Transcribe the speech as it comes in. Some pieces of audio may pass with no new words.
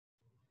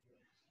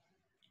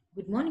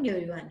Good morning,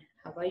 everyone.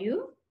 How are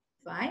you?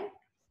 Fine?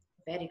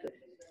 Very good.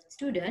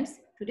 Students,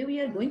 today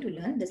we are going to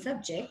learn the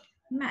subject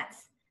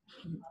maths.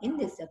 In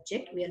this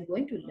subject, we are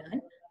going to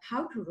learn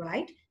how to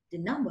write the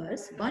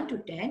numbers 1 to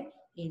 10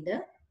 in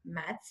the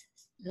maths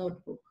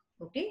notebook.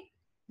 Okay?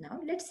 Now,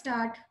 let's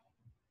start.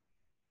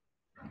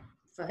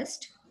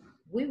 First,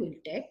 we will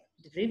take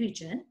the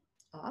revision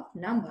of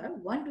number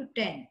 1 to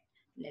 10.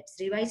 Let's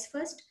revise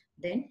first.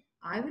 Then,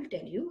 I will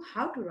tell you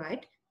how to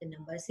write the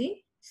numbers in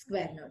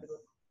square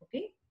notebook.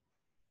 Okay?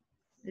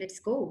 Let's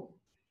go.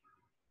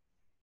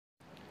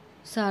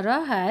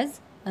 Sarah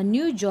has a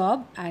new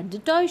job at the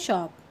toy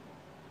shop.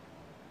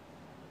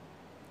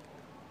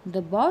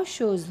 The boss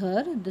shows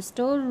her the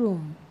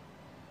storeroom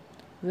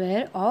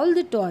where all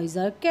the toys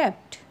are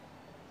kept.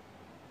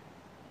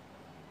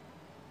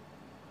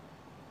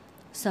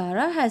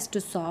 Sarah has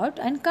to sort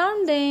and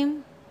count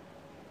them.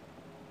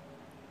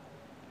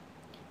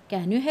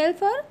 Can you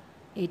help her?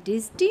 It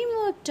is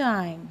teamwork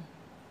time.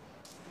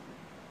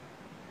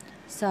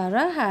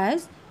 Sarah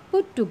has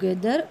put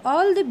together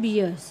all the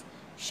beers.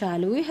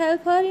 Shall we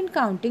help her in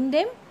counting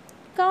them?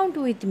 Count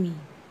with me.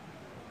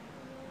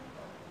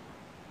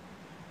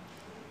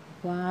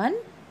 1,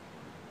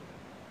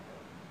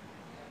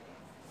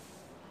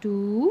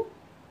 2,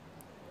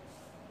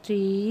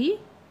 3,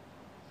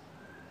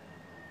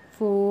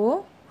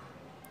 4,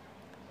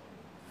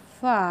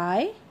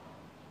 5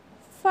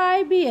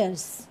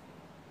 beers.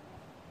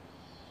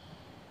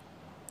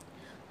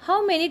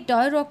 How many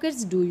toy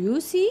rockets do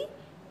you see?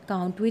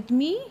 Count with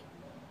me.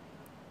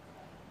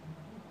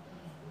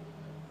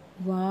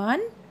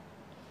 1,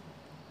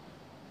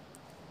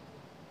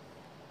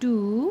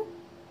 2,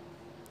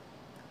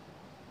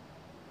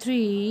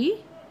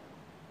 3,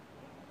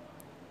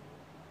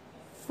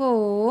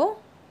 4,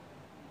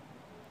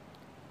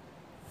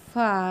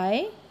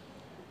 5,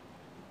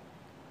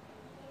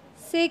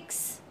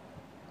 6,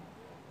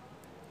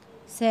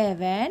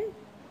 7,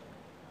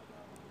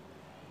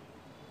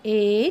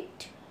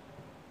 8,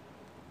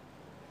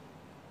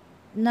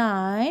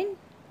 9,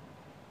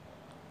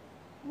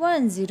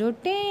 1, 0,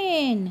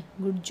 10.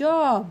 Good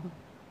job.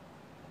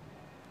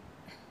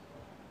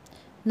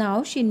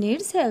 Now she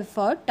needs help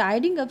for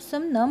tidying up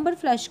some number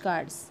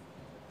flashcards.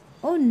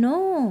 Oh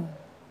no!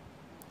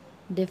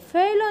 They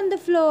fell on the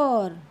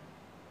floor.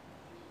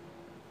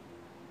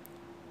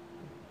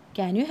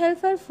 Can you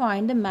help her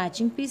find the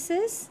matching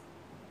pieces?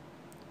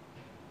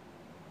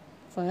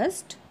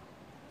 First,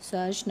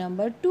 search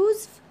number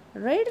 2's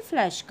red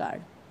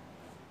flashcard.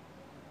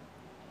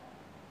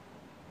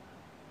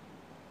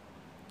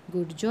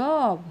 Good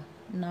job.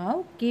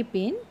 Now keep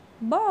in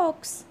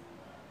box.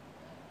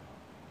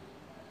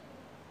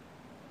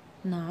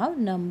 Now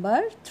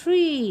number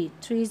 3.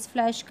 3's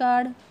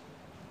flashcard.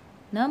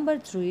 Number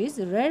 3 is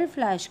red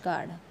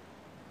flashcard.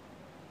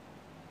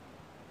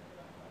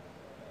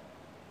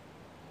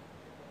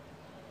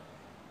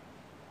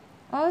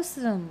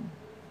 Awesome.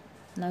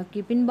 Now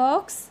keep in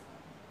box.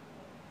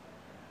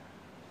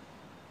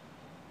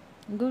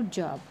 Good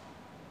job.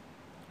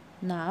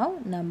 Now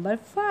number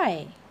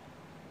 5.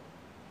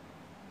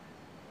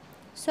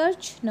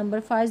 Search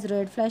number 5's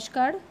red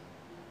flashcard.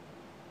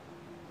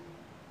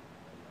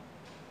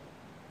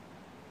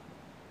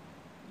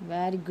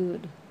 Very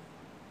good.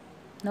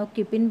 Now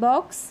keep in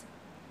box.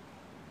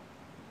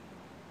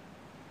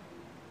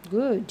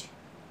 Good.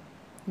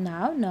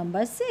 Now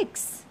number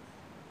 6.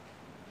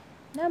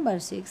 Number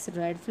 6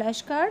 red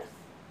flashcard.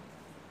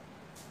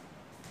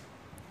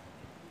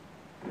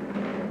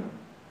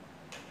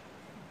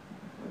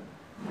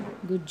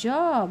 Good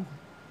job.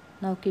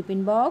 Now keep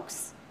in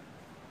box.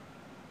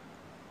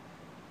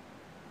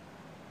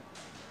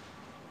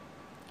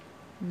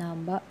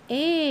 Number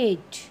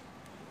 8.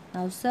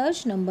 Now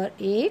search number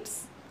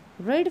 8's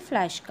red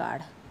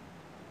flashcard.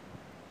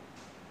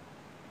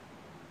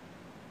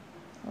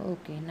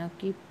 Okay, now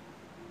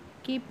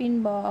keep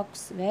in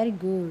box. Very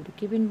good.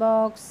 Keep in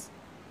box.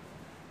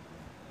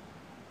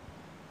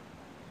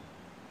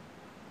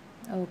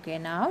 Okay,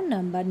 now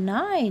number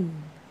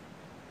 9.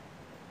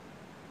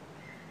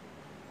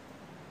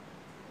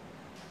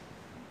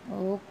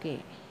 Okay,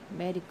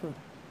 very good.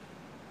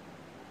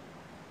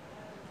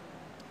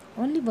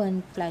 Only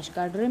one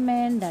flashcard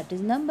remains, that is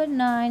number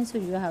 9, so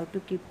you have to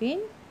keep in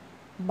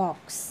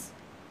box.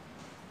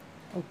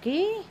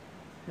 Okay,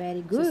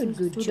 very good.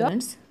 Good job.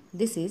 Students,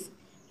 this is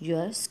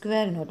your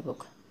square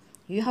notebook.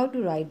 You have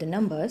to write the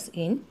numbers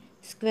in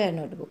square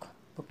notebook.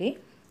 Okay.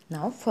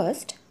 Now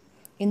first,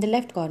 in the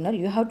left corner,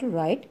 you have to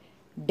write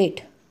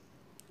date.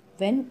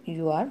 When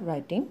you are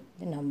writing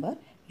the number,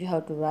 you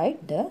have to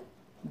write the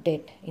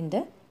date in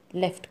the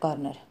left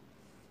corner.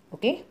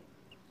 Okay.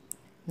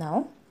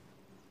 Now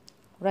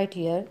write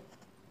here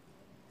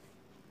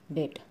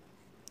date.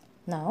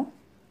 Now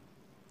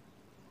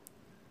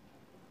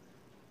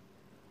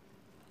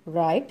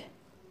write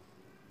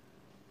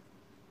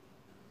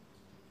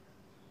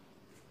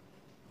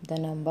the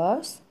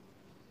numbers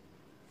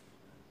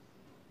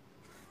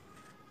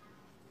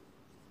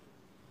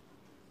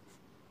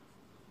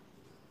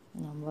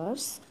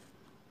numbers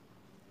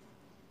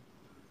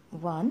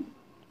 1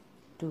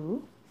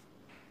 to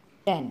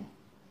 10.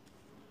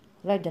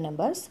 Write the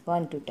numbers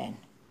 1 to 10.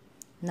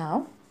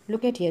 Now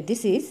look at here,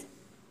 this is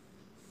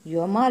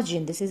your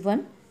margin. This is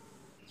one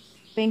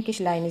pinkish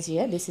line is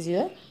here, this is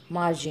your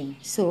margin.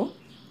 So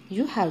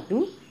you have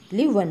to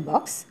leave one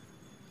box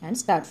and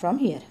start from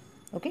here.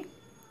 Okay,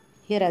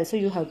 here also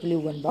you have to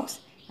leave one box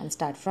and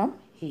start from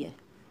here.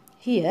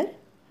 Here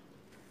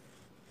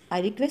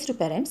I request to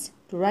parents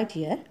to write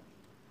here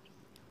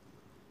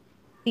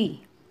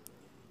T.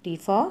 T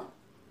for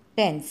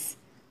tens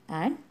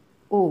and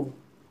O.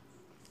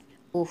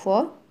 O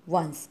for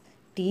ones.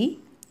 T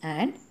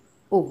and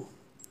O.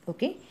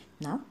 Okay.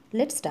 Now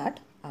let's start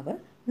our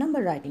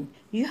number writing.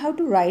 You have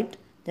to write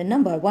the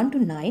number 1 to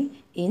 9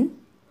 in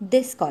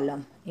this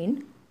column,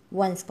 in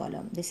ones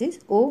column. This is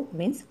O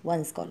means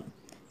ones column.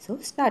 So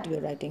start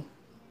your writing.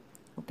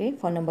 Okay.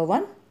 For number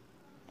 1,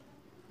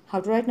 how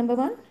to write number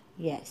 1?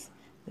 Yes.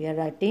 We are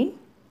writing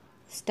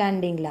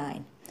standing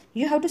line.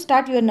 You have to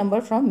start your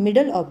number from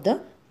middle of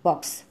the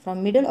box.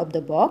 From middle of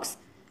the box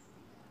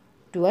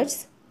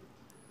towards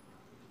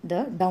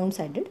the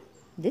downsided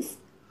this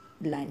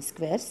line,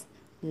 squares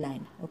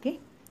line. Okay,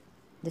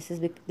 this is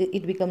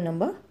it become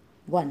number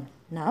 1.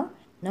 Now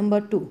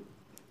number 2,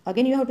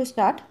 again you have to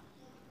start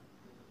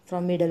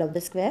from middle of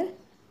the square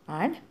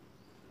and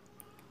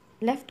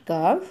left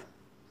curve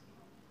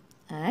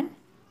and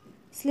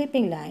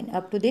sleeping line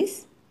up to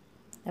this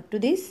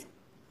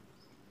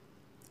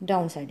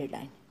downsided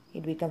line.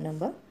 It become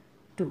number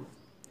 2.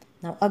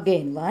 Now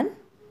again 1.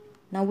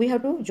 Now we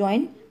have to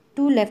join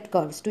two left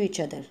curves to each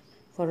other.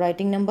 For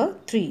writing number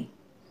 3,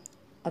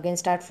 again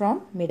start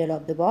from middle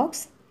of the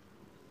box,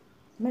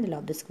 middle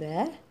of the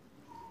square,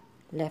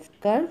 left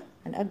curve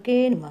and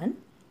again one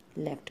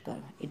left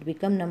curve. It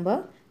become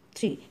number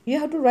 3. You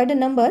have to write the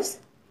numbers.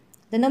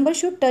 The number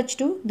should touch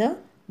to the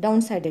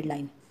downsided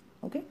line.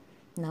 Okay.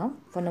 Now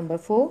for number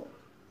 4,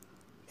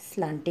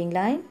 slanting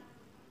line,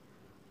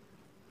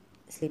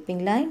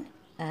 sleeping line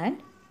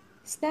and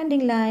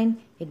standing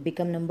line. It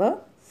become number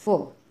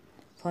 4.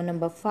 For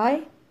number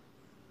 5,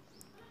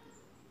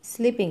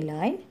 sleeping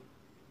line,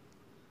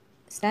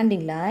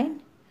 standing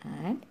line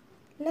and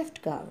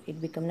left curve.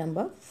 It become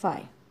number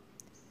 5.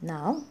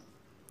 Now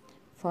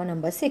for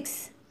number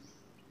 6,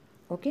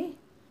 okay,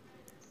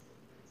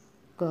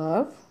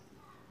 curve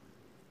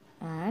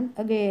and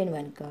again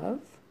one curve.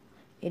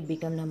 It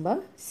become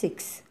number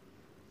 6.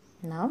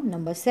 Now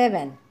number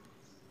 7,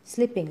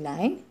 sleeping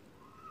line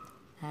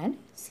and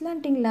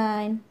slanting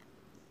line.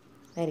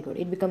 Very good.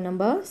 It become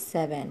number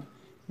 7.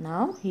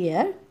 Now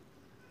here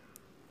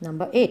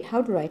number 8.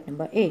 How to write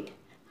number 8?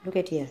 Look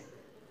at here.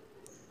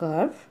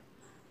 Curve.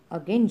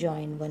 Again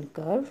join one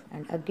curve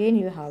and again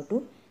you have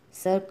to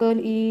circle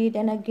it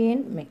and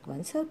again make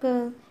one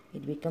circle.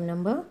 It become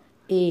number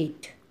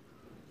 8.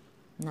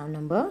 Now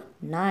number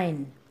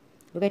 9.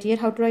 Look at here.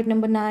 How to write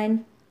number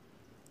 9?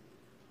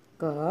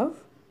 Curve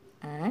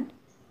and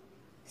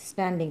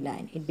standing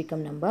line. It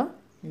become number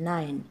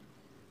 9.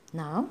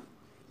 Now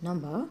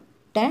number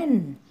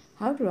 10.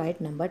 How to write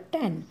number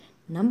 10?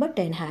 Number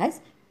 10 has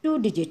 2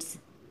 digits.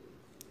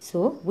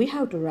 So we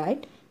have to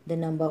write the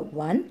number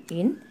 1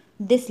 in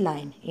this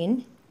line.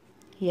 In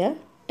here,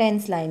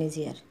 tens line is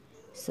here.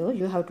 So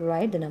you have to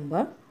write the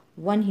number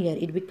 1 here.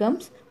 It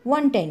becomes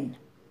 110.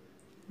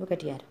 Look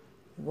at here.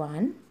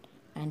 1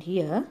 and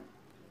here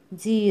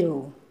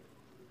 0.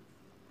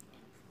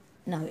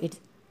 Now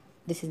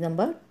this is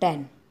number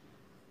 10.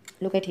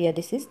 Look at here.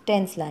 This is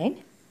tens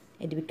line.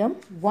 It become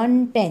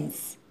 1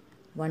 tens.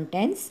 1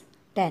 tens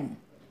 10.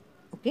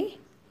 Okay.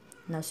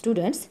 Now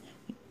students,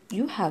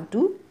 you have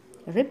to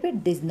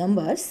repeat these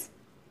numbers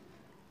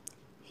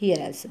here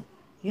also.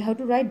 You have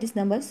to write these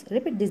numbers,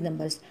 repeat these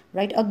numbers.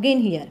 Write again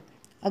here.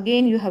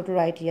 Again you have to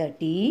write here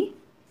T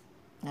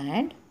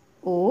and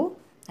O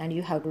and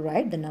you have to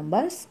write the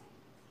numbers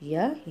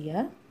here,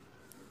 here.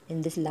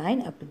 In this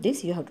line up to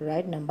this you have to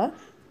write number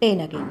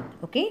 10 again.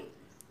 Okay.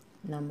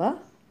 Number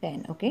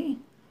 10. Okay.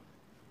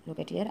 Look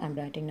at here. I am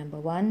writing number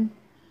 1.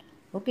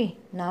 Okay.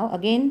 Now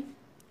again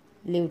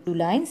leave 2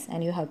 lines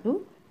and you have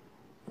to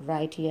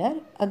write here.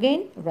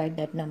 Again write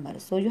that number.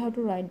 So you have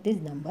to write these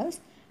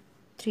numbers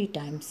 3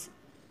 times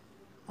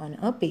on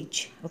a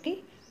page.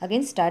 Okay.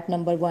 Again start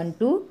number 1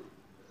 to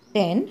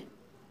 10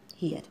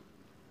 here.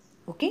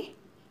 Okay.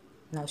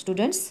 Now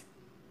students,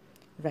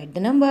 write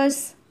the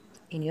numbers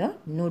in your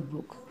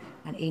notebook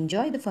and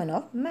enjoy the fun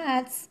of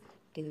maths.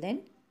 Till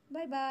then,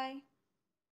 bye bye.